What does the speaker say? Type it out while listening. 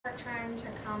trying to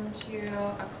come to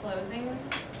a closing.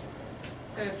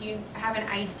 So if you have an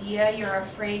idea you're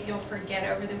afraid you'll forget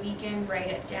over the weekend, write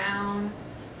it down.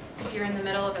 If you're in the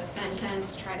middle of a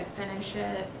sentence, try to finish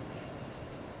it.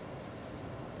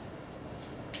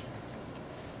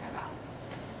 Got about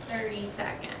 30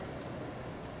 seconds.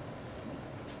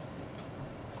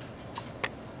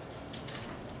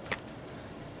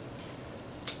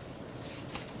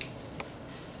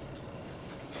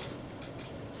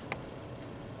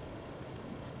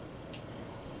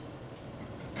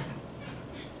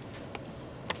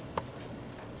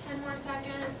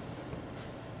 Seconds.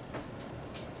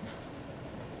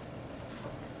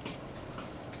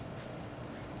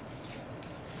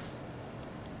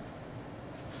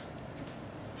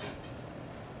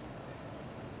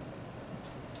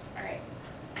 All right.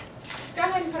 Let's go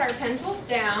ahead and put our pencils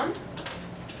down.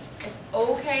 It's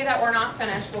okay that we're not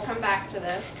finished. We'll come back to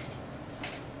this.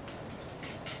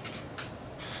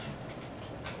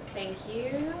 Thank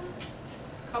you.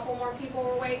 A couple more people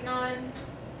we're waiting on.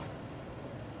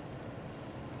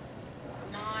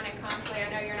 And Constantly, I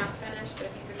know you're not finished, but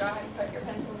if you could go ahead and put your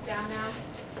pencils down now.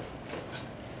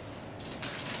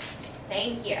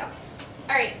 Thank you.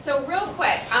 All right, so real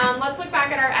quick, let's look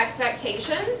back at our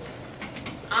expectations.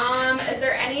 Is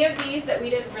there any of these that we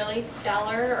did really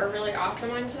stellar or really awesome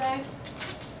on today?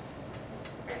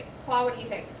 All right, Claude, what do you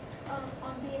think?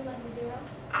 On being like a zero.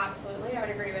 Absolutely, I would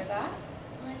agree with that.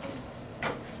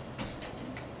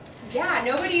 Yeah,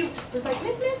 nobody was like,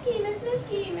 Miss Miescke, Miss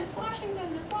Miescke, Miss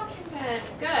Washington, Miss Washington.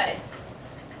 Good.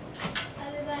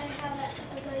 Everybody have that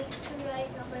as like to write,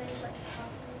 nobody's like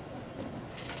talking or something.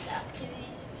 The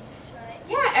activities we just write.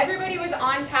 Yeah, everybody was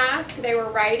on task. They were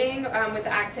writing with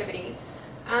the activity.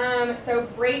 So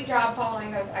great job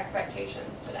following those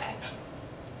expectations today.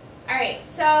 All right,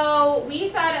 so we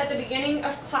said at the beginning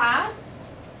of class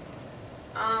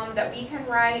that we can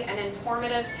write an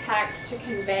informative text to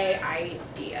convey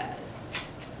ideas.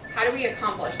 How do we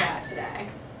accomplish that today?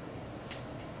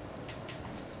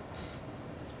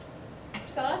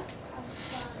 Priscilla?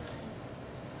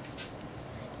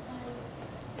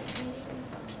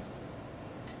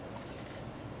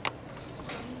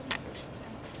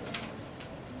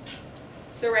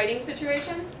 The writing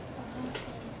situation?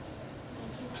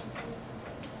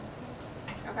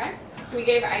 Okay, so we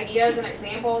gave ideas and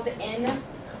examples in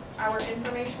our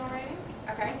informational writing.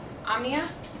 Okay, Omnia?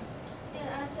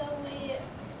 And also we write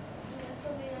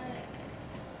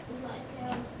is like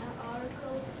an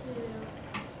article to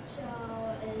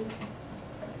show is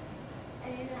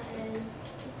Anna is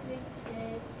listening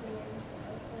today to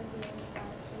also doing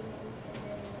and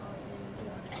then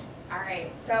all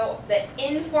right, so the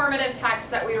informative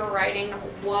text that we were writing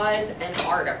was an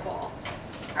article.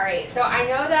 All right, so I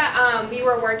know that we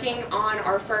were working on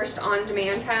our first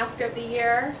on-demand task of the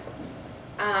year,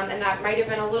 and that might have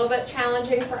been a little bit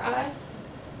challenging for us,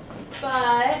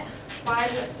 but why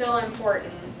is it still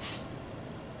important?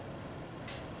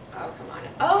 Oh, come on.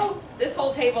 Oh, this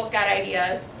whole table's got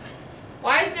ideas.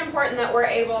 Why is it important that we're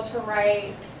able to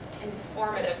write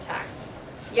informative text?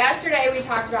 Yesterday we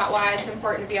talked about why it's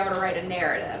important to be able to write a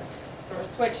narrative, so we're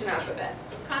switching up a bit.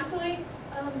 Constantly?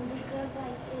 Because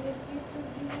like if you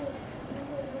would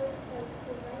look like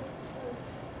to write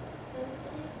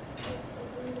something.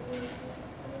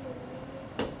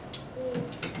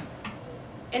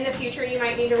 In the future, you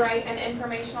might need to write an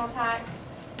informational text.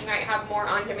 You might have more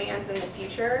on-demands in the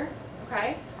future.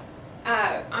 Okay.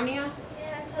 Omnia?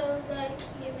 Yeah, so it's like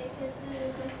because it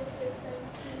was like the system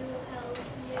to help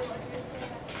you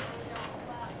understand us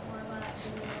more about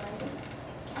on-demand writing.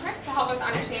 Okay, to help us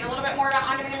understand a little bit more about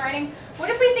on-demand writing. What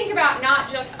if we think about not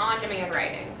just on-demand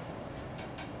writing,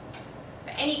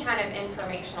 but any kind of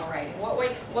informational writing?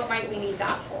 What might we need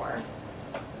that for?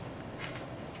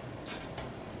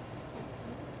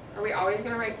 Are we always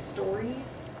going to write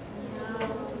stories?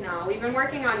 No, we've been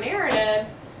working on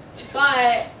narratives,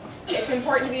 but it's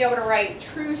important to be able to write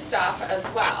true stuff as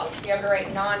well, to be able to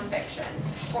write nonfiction.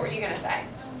 What were you going to say?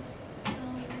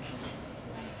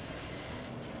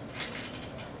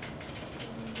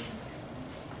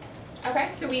 Okay,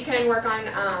 so we can work on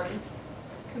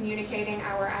communicating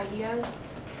our ideas.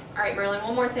 All right, Merlin,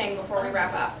 one more thing before we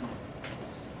wrap up.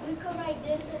 We could write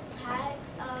different types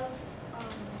of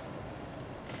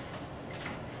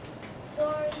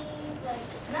stories, like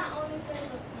not only fiction,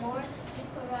 but more. You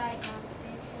could write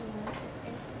nonfiction,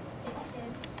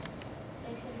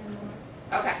 fiction, and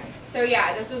more. Okay, so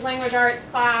yeah, this is language arts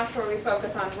class where we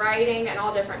focus on writing and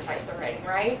all different types of writing,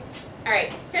 right? All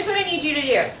right, here's what I need you to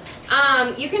do.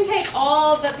 You can take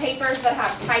all the papers that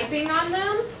have typing on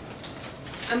them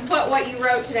and put what you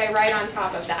wrote today right on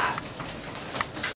top of that.